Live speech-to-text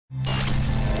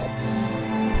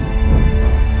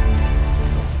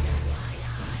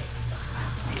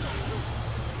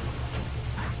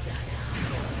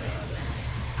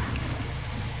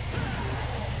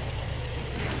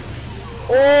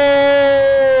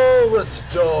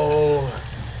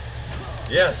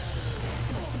Yes.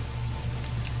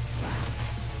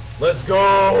 Let's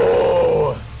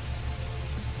go.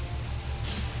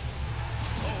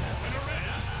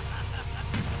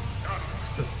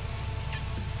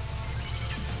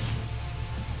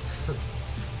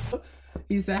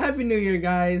 He said, "Happy New Year,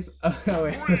 guys." Oh,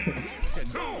 wait. 3,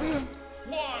 2, 1,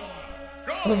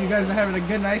 go! Hope you guys are having a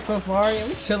good night so far. Yeah,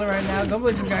 we chilling right now.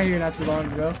 Gamebot just got here not too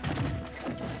long ago.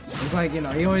 It's like, you know,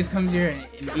 he always comes here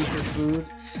and eats his food.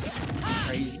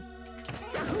 Crazy.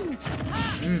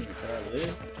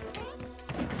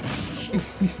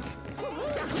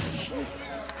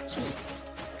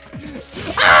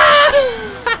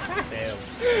 Damn.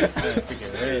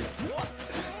 Freaking red.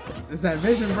 It's that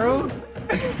vision, bro.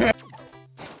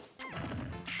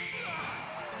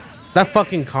 That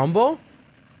fucking combo?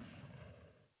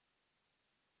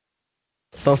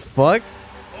 The fuck?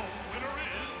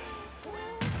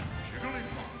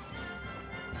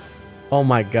 Oh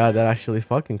my god, that actually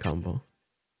fucking combo.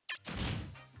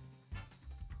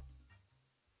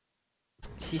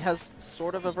 He has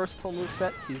sort of a versatile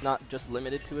moveset. He's not just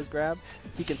limited to his grab.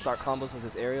 He can start combos with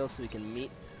his aerial so he can meet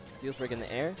Steelsberg in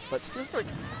the air. But Steelsberg...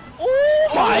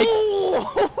 Oh my...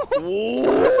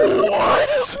 What?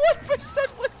 What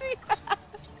percent was he at?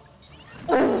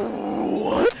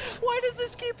 What? Why does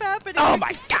this keep happening? Oh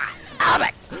my god! Oh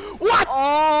my... What?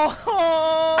 Oh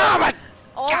my all god!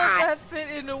 All of that fit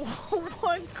into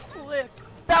one clip.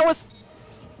 That was...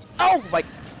 Oh my...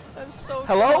 That's so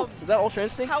Hello? Dumb. Is that Ultra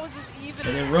Instinct? How is this even?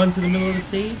 And then run to the middle of the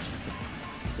stage?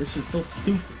 This is so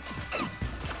stupid.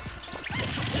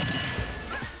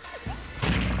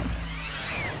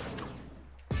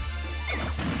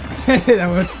 That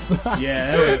went so...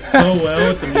 Yeah, that went so well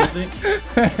with the music.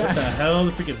 What the hell?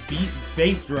 The freaking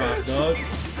bass drop, dog.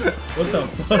 What the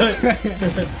fuck?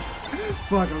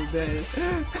 Fuck, I'm dead.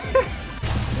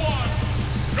 1,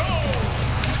 go!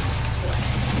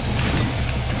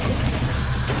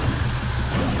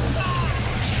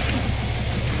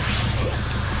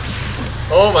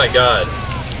 Oh my god.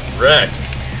 Wrecked.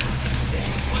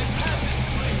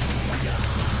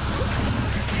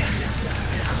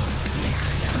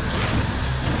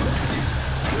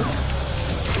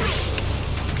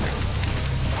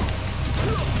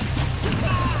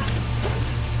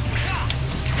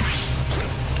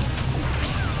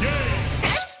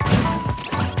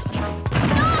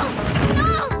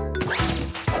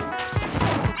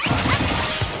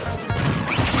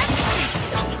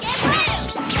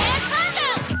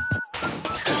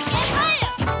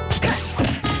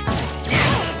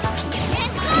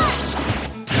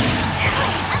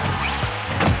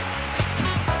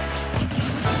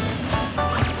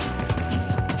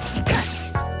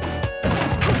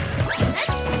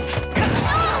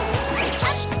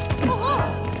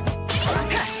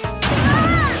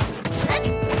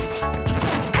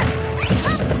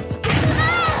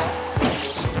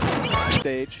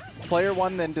 Stage. Player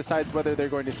 1 then decides whether they're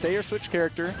going to stay or switch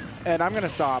character, and I'm going to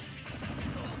stop.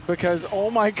 Because, oh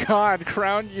my god,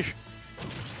 Crown, you...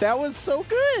 That was so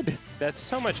good! That's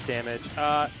so much damage.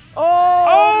 Oh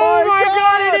my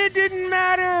god! And it didn't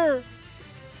matter!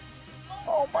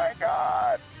 Oh my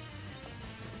god!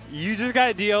 You just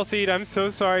got DLC'd. I'm so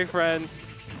sorry, friend.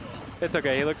 It's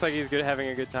okay. He looks like he's good, having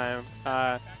a good time.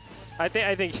 I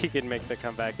think he can make the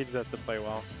comeback. He just has to play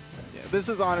well. Yeah, this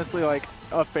is honestly like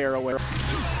a fair away.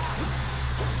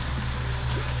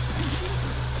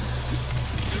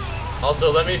 Also,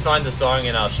 let me find the song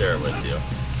and I'll share it with you.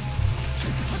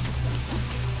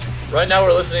 Right now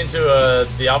we're listening to,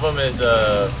 the album is,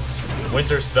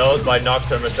 Winter Spells by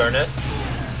Nocturne Maternus.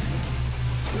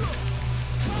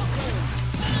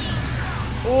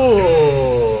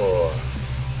 Ooh.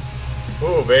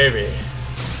 Ooh, baby.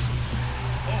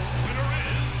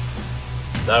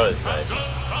 That was nice.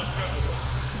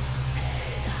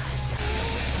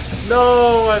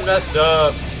 No, I messed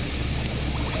up.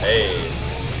 Hey.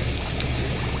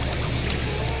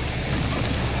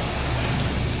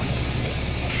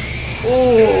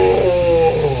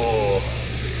 Ooh.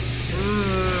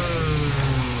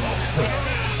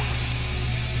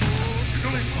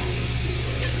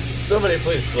 Somebody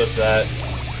please flip that.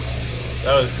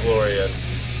 That was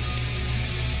glorious.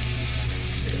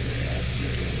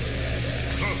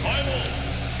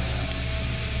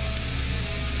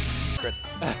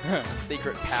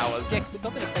 Secret powers. Yeah, because it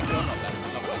doesn't affect you on that.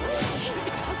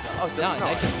 Oh, it doesn't.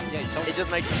 Yeah, it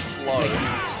just makes him slow.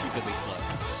 Stupidly slow.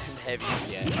 And heavy.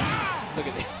 Yeah. Look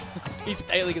at this. He's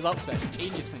scaling his up smash.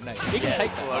 Genius from Nate. He can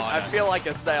take that. Look, I feel like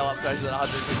a snail up smash is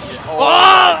 150. Oh my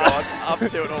god. Up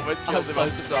tilt almost kills him. I'm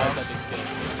so surprised I didn't get it.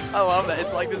 I love that.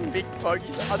 It's like this big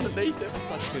pokey underneath him.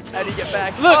 Such good. How do you get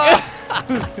back? Look!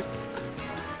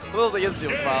 little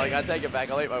instantly smiling. I take it back.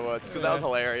 I'll eat my words because that was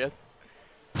hilarious.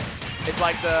 It's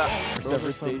like the. Those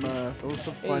were some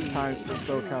fun times for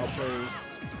SoCal players.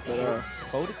 But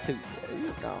 4-2. you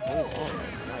just got hold on.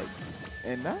 Nice.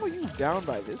 And now you down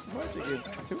by this much against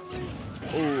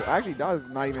TourneyLocator. Oh, actually, that was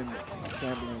not even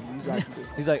camping. He's actually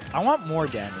just. He's like, I want more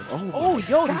damage. Oh,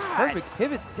 yo, he's perfect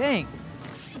pivot. Dang.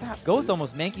 Ghost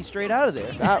almost manky straight out of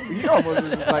there. He almost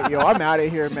was like, yo, I'm out of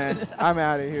here, man. I'm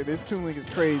out of here. This TourneyLocator is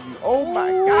crazy. Oh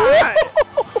my god.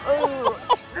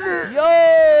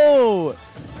 Yo!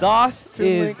 DOS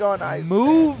is on ice,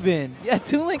 moving. Yeah,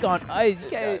 TourneyLocator on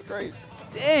ice. Yeah, great.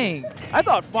 Dang. I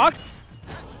thought Fox.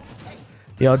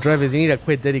 Yo, Drivers, you need to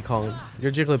quit Diddy calling.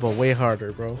 You're Jigglypuff way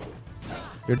harder, bro.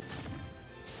 You're.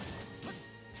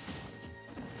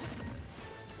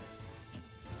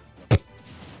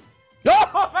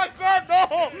 Oh my god,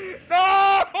 no!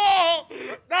 No!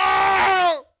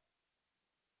 No!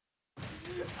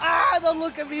 Ah, don't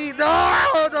look at me!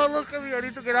 No! Don't look at me! I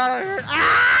need to get out of here!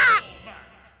 Ah!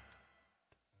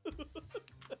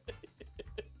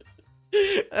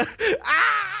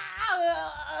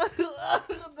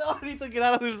 No, I need to get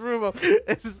out of this room.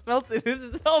 This is filthy. This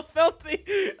is so filthy.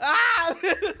 Ah!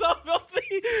 This is so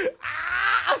filthy.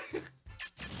 Ah!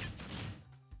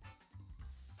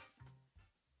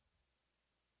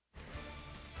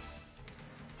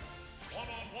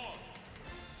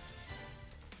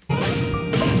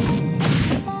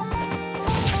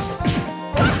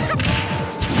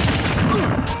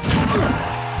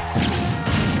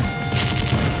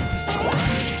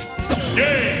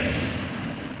 Game!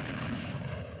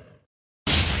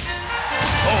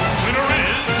 The winner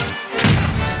is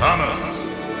Thomas.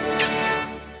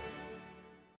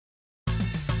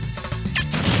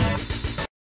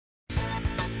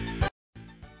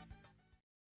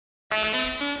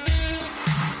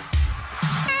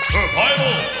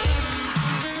 Survival!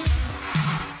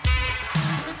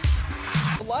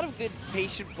 A lot of good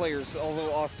patient players, although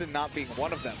Awestin not being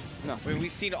one of them. No. I mean,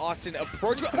 we've seen Awestin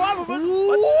approach. What?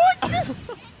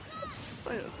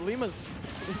 Lima's.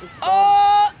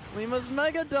 Oh! Lima's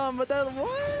mega dumb, but that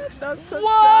what? That's such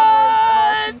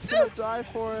What? damage. Awestin's gonna die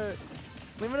for it.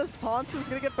 Lima just taunts him. He's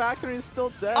gonna get back to her. He's still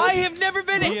dead. I have never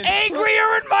been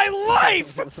angrier in my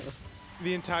life!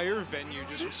 The entire venue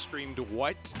just screamed,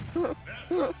 "What?"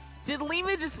 Did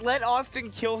Lima just let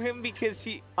Awestin kill him because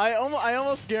he... I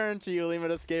almost guarantee you Lima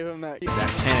just gave him that. That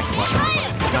panic button,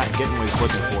 he's not getting what he's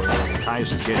looking for. Kai's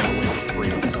just getting away for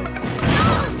free, so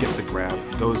gets the grab,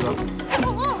 goes up.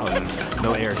 Oh,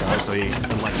 no air guy, so he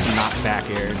elects to not back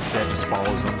air, instead just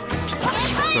follows him.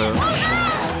 So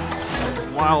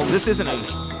while this isn't a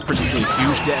particularly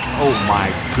huge death, oh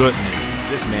my goodness,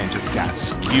 this man just got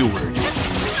skewered.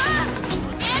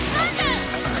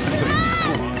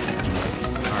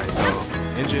 So,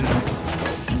 engine.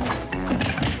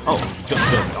 Oh, the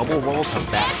double roll to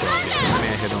back throw. This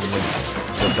man hit him with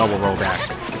the double roll back.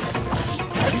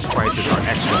 These prices are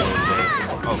extra low today.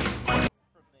 Oh. From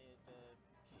the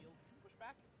shield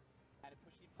pushback, and it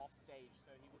pushed him off stage,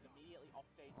 so he was immediately off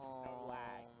stage with no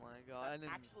lag. Oh my god.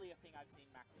 That's actually a thing I've seen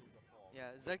Mac do before.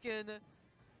 Yeah, Zekin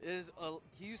is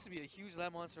he used to be a huge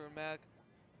lab monster in Mac.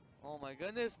 Oh my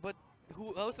goodness, but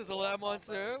who else is a lab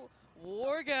monster?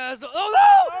 Wargasm! Oh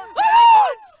no!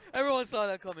 Oh! Everyone saw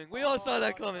that coming. We all saw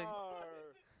that coming.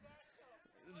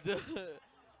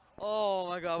 Oh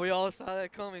my god, we all saw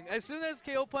that coming. As soon as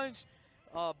KO Punch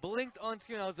blinked on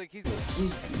screen, I was like, he's.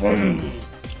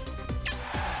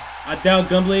 I doubt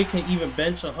Gumblade can even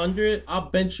bench 100. I'll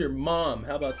bench your mom.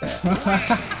 How about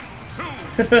that?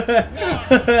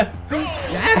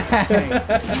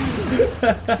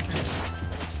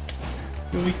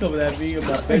 When we coming at me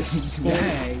about benching school.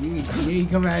 Dang, you ain't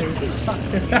coming at us.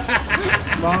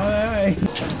 Boy.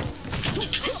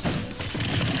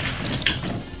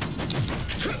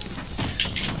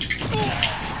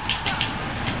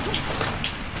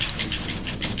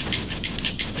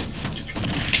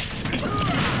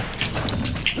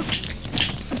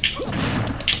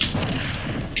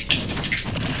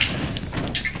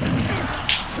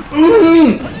 Ooh!